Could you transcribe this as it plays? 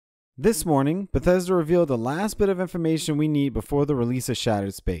This morning, Bethesda revealed the last bit of information we need before the release of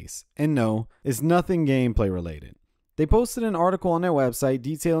Shattered Space. And no, it's nothing gameplay related. They posted an article on their website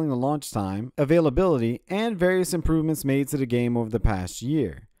detailing the launch time, availability, and various improvements made to the game over the past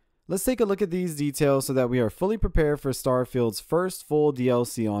year. Let's take a look at these details so that we are fully prepared for Starfield's first full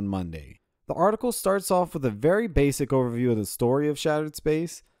DLC on Monday. The article starts off with a very basic overview of the story of Shattered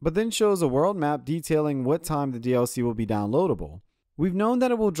Space, but then shows a world map detailing what time the DLC will be downloadable. We've known that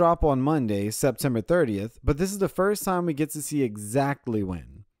it will drop on Monday, September 30th, but this is the first time we get to see exactly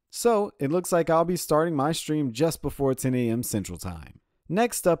when. So, it looks like I'll be starting my stream just before 10 a.m. Central Time.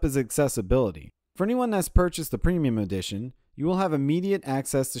 Next up is accessibility. For anyone that's purchased the Premium Edition, you will have immediate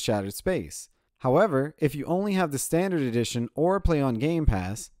access to Shattered Space. However, if you only have the Standard Edition or play on Game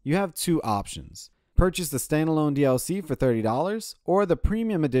Pass, you have two options. Purchase the standalone DLC for $30 or the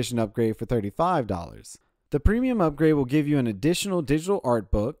Premium Edition upgrade for $35. The Premium upgrade will give you an additional digital art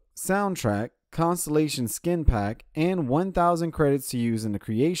book, soundtrack, Constellation skin pack, and 1,000 credits to use in the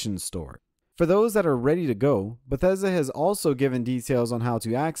Creation Store. For those that are ready to go, Bethesda has also given details on how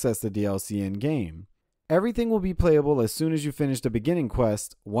to access the DLC in-game. Everything will be playable as soon as you finish the beginning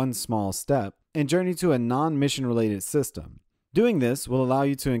quest, One Small Step, and journey to a non-mission related system. Doing this will allow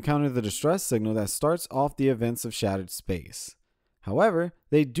you to encounter the distress signal that starts off the events of Shattered Space. However,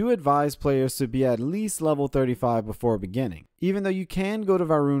 they do advise players to be at least level 35 before beginning, even though you can go to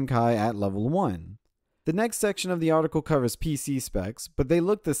Varun Kai at level 1. The next section of the article covers PC specs, but they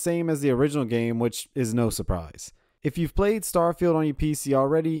look the same as the original game, which is no surprise. If you've played Starfield on your PC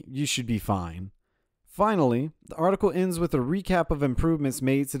already, you should be fine. Finally, the article ends with a recap of improvements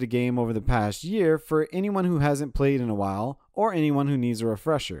made to the game over the past year for anyone who hasn't played in a while or anyone who needs a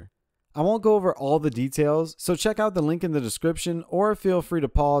refresher. I won't go over all the details, so check out the link in the description or feel free to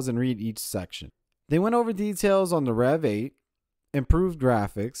pause and read each section. They went over details on the Rev 8, improved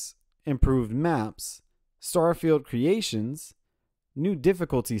graphics, improved maps, Starfield creations, new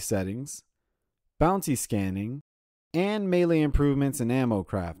difficulty settings, bounty scanning, and melee improvements and ammo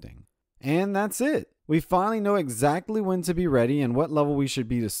crafting. And that's it. We finally know exactly when to be ready and what level we should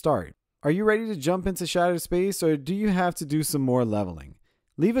be to start. Are you ready to jump into Shattered Space, or do you have to do some more leveling?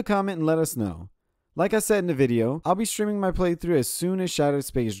 Leave a comment and let us know. Like I said in the video, I'll be streaming my playthrough as soon as Shattered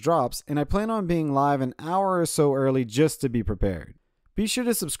Space drops, and I plan on being live an hour or so early just to be prepared. Be sure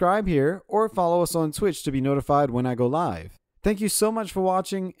to subscribe here or follow us on Twitch to be notified when I go live. Thank you so much for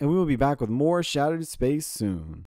watching, and we will be back with more Shattered Space soon.